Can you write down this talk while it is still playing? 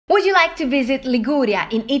Would you like to visit Liguria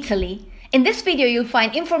in Italy? In this video you'll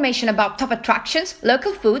find information about top attractions,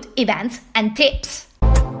 local food, events and tips.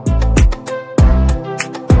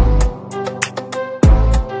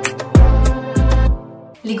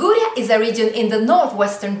 Liguria is a region in the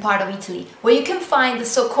northwestern part of Italy where you can find the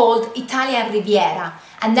so-called Italian Riviera,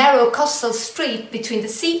 a narrow coastal strip between the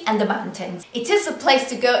sea and the mountains. It is a place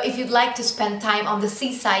to go if you'd like to spend time on the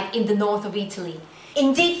seaside in the north of Italy.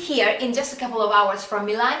 Indeed, here, in just a couple of hours from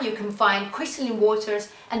Milan, you can find crystalline waters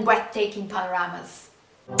and breathtaking panoramas.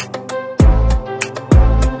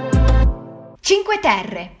 Cinque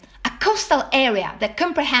Terre, a coastal area that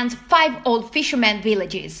comprehends 5 old fishermen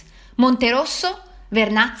villages: Monterosso,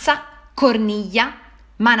 Vernazza, Corniglia,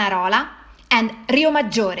 Manarola and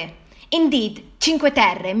Riomaggiore. Indeed, Cinque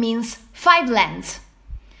Terre means 5 lands.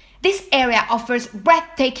 This area offers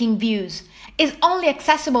breathtaking views, is only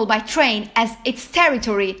accessible by train as its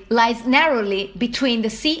territory lies narrowly between the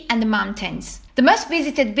sea and the mountains. The most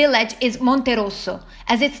visited village is Monterosso,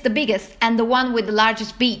 as it's the biggest and the one with the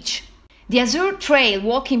largest beach. The Azure Trail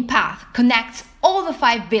walking path connects all the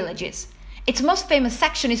 5 villages. Its most famous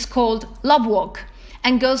section is called Love Walk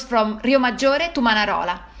and goes from Riomaggiore to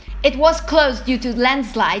Manarola. It was closed due to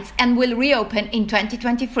landslides and will reopen in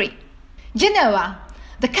 2023. Genoa.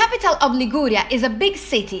 The capital of Liguria is a big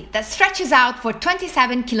city that stretches out for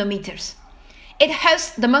 27 kilometers. It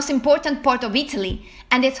hosts the most important port of Italy,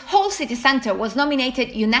 and its whole city center was nominated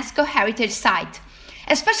UNESCO Heritage Site,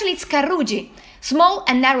 especially its carruggi, small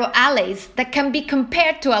and narrow alleys that can be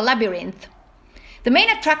compared to a labyrinth. The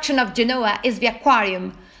main attraction of Genoa is the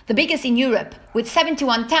aquarium, the biggest in Europe, with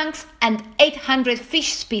 71 tanks and 800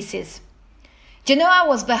 fish species. Genoa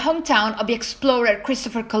was the hometown of the explorer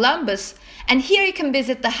Christopher Columbus, and here you can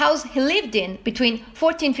visit the house he lived in between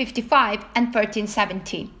 1455 and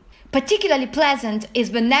 1370. Particularly pleasant is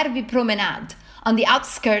the Nervi Promenade, on the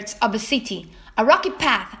outskirts of the city, a rocky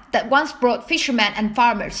path that once brought fishermen and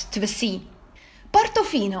farmers to the sea.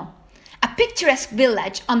 Portofino, a picturesque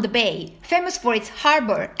village on the bay, famous for its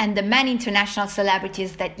harbor and the many international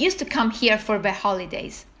celebrities that used to come here for their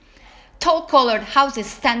holidays. Tall colored houses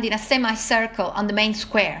stand in a semicircle on the main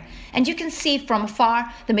square, and you can see from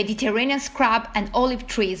afar the Mediterranean scrub and olive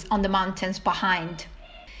trees on the mountains behind.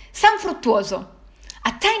 San Fruttuoso,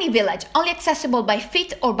 a tiny village only accessible by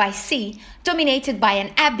foot or by sea, dominated by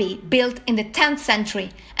an abbey built in the 10th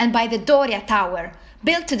century and by the Doria Tower,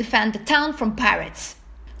 built to defend the town from pirates.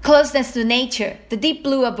 Closeness to nature, the deep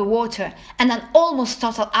blue of the water, and an almost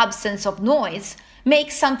total absence of noise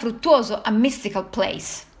make San Fruttuoso a mystical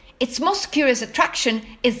place. Its most curious attraction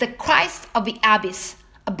is the Christ of the Abyss,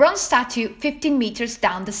 a bronze statue 15 meters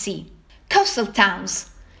down the sea. Coastal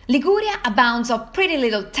towns. Liguria abounds of pretty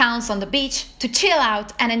little towns on the beach to chill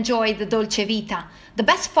out and enjoy the dolce vita. The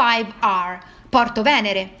best 5 are Porto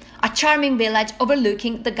Venere, a charming village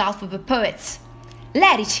overlooking the Gulf of the Poets;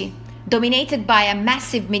 Lerici, dominated by a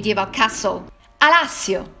massive medieval castle;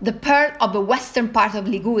 Alassio, the pearl of the western part of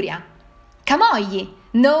Liguria; Camogli,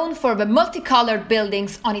 known for the multicolored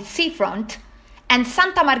buildings on its seafront; and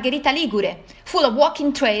Santa Margherita Ligure, full of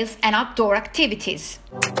walking trails and outdoor activities.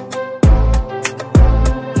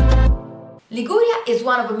 Liguria is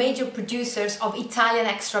one of the major producers of Italian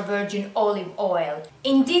extra virgin olive oil.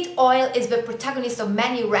 Indeed, oil is the protagonist of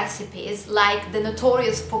many recipes, like the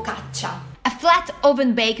notorious focaccia, a flat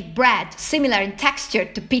oven-baked bread similar in texture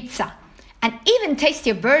to pizza. An even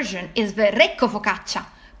tastier version is the Recco focaccia,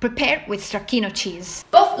 prepared with stracchino cheese.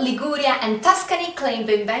 Both Liguria and Tuscany claim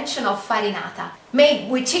the invention of farinata, made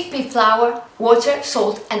with chickpea flour, water,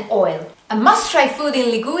 salt and oil. A must-try food in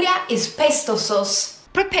Liguria is pesto sauce,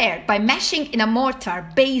 prepared by mashing in a mortar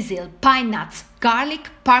basil, pine nuts, garlic,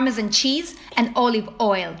 parmesan cheese and olive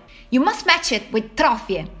oil. You must match it with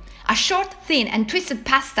trofie, a short, thin and twisted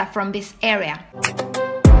pasta from this area.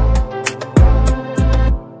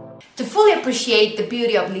 To fully appreciate the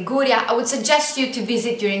beauty of Liguria, I would suggest you to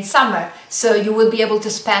visit during summer, so you will be able to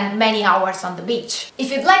spend many hours on the beach. If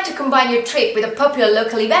you'd like to combine your trip with a popular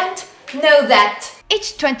local event, know that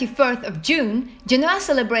each 24th of June, Genoa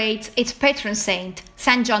celebrates its patron saint,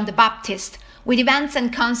 Saint John the Baptist, with events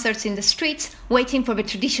and concerts in the streets waiting for the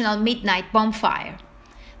traditional midnight bonfire.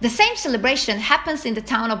 The same celebration happens in the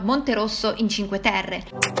town of Monterosso in Cinque Terre.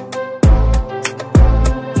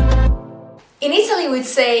 In Italy, we'd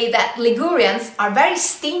say that Ligurians are very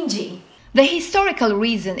stingy. The historical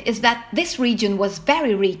reason is that this region was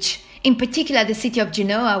very rich, in particular the city of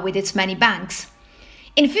Genoa with its many banks.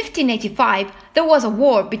 In 1585, there was a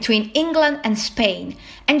war between England and Spain,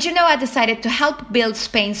 and Genoa decided to help build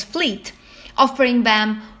Spain's fleet, offering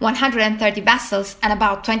them 130 vessels and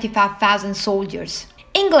about 25,000 soldiers.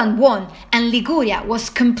 England won and Liguria was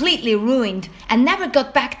completely ruined and never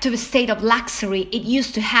got back to the state of luxury it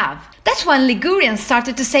used to have. That's when Ligurians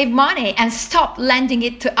started to save money and stopped lending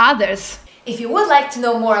it to others. If you would like to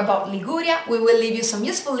know more about Liguria, we will leave you some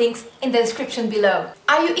useful links in the description below.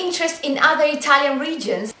 Are you interested in other Italian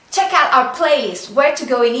regions? Check out our playlist, Where to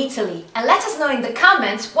Go in Italy, and let us know in the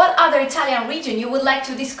comments what other Italian region you would like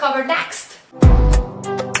to discover next.